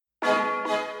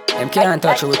Them can't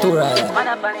touch you with two royal.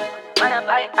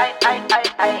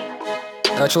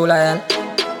 Touch you lion.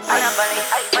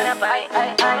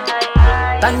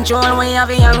 Control when you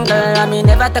have a young girl. I mean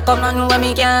never take up nothing when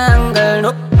me can't girl.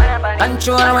 Nope.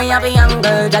 Control when you have a young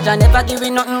girl. Jaja never give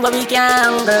you nothing when we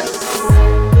can't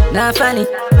girl. Nah funny.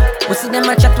 We see them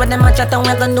a chat with them a chat and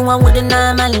we gon' do one with the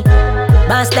normally.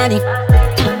 Boss daddy.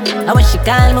 I wish she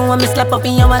call me when me slap up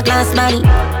in your glass body.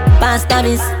 Boss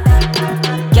daddies.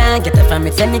 Can't get it from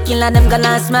it, send the killer them gon'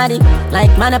 last marry.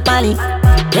 Like Monopoly.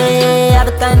 Yeah, have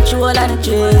the control of the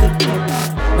trade.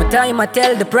 My time I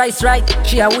tell the price right.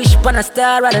 She a wish upon a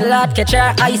star and a lot catch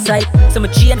her eyesight. So my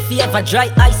chain for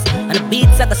dry ice. And the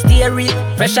beats like a steering.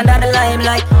 Fresh under the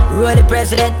limelight. Roll the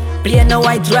president. Play no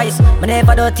white rice. Me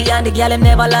never dirty and the girl them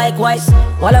never likewise.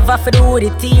 All I've have to do with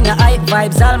the teen, the hype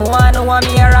vibes. All me want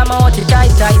me here, I'm out to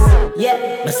tight.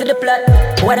 Yeah, me see the plot.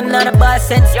 What them not a bad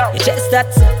sense. You check the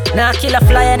stats. Now kill a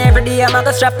fly and every day I'm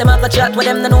gonna strap them, I'm gonna chat with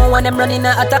them. They know when them running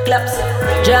out attack claps.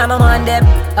 Jam on them,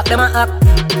 up them a up.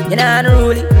 You know I'm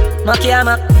unruly, mock ya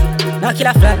mock. Now kill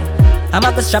a fly. I'm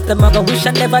gonna strap them, I'm gonna wish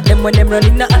I never them when them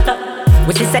running out attack.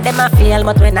 We see say them a fail,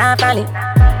 but we not falling.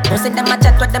 We see them a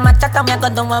chat with them a chat and we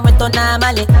gonna do what we do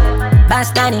normally.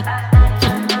 Boss daddy.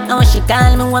 And when she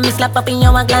call me when me slap up in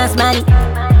your glass body.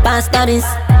 Boss daddies.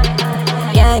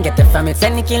 Can't get it from it,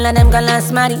 send the killer them gon'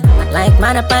 last marry. Like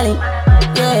Monopoly.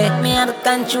 Yeah, me have the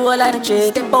control of the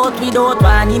trade. Step out without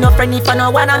one, need no friend if I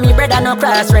no one of me brother no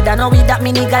cross red. I know with that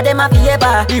me nigga them a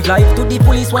favor. Live life to the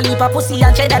police, one leap a pussy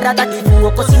and cheddar that the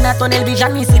focus in a tunnel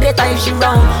vision. Me see better if she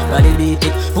round. Validate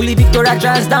it, fully Victoria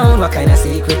draws down. What kind of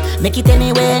secret? Make it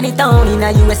anywhere, any town. In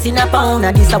a US, in a pound,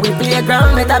 and this a we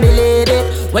playground. Better believe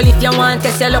it. Well, if you want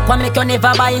to sell up, one make you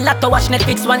never buy lot to watch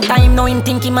Netflix one time. No him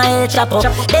think in my head chop up.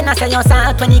 Then I say you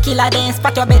say 20 killer then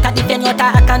spot you better defend your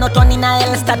talk and not turn in a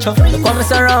hell statue. Come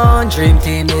around, dream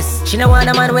team this. She no want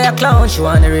a man wear a clown, she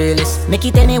want a realist. Make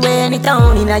it anywhere, any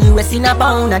town, in a US, in a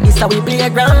pound. And this how we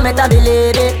playground, better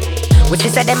believe it. We see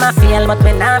say them a fail, but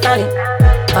we not falling.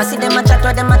 I see them a chat,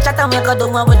 and we go do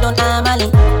what we do normally.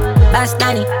 Boss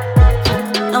daddy.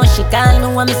 And when she call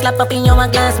me when me slap up in your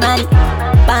glass body.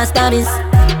 Boss daddies.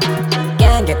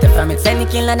 Can't get it from it, send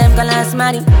the killer them gon' last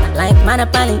marry. Like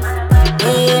Monopoly.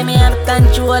 Yeah, me have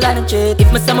control of the trade.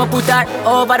 If me say me put her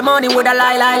over the money, would I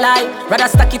lie. Rather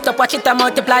stack it up, watch it and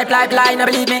multiply. Now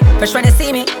believe me, fresh when you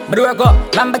see me, my door go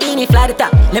Lamborghini, fly the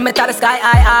top, limit to the sky,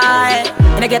 high.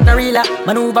 And I get no realer,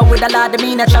 maneuver with a lot of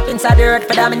meaner. Trap inside the earth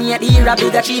for dominate the era,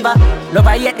 big achiever. Love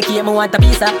I yet the key, me want a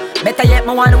piece of. Better yet,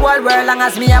 me want the whole world, long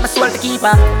as me have a soul to keep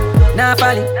her. Nah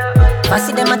falling. I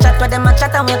see them a chat,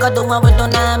 and we go do what we do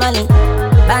normally.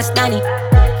 Boss daddy.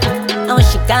 And when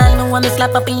she call me when me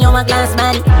slap up in your glass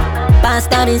body. Boss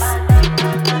daddies.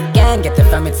 Can't get it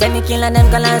from it, send the killer them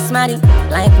gon' last marry.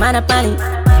 Like Monopoly.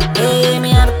 Yeah, me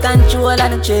have the control of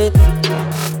the trade.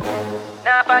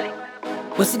 Nah falling.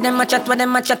 We see them a chat,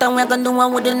 and we gon' do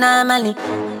what we do normally.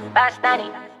 Boss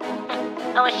daddy.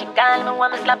 And when she call me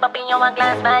when me slap up in your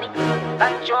glass body.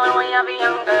 Control when you have a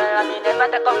young girl. I mean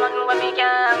never take up nothing when me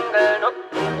can't girl. Nope.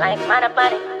 Like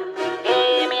Monopoly.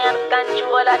 Yeah, me have the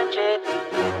control of the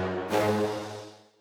trade.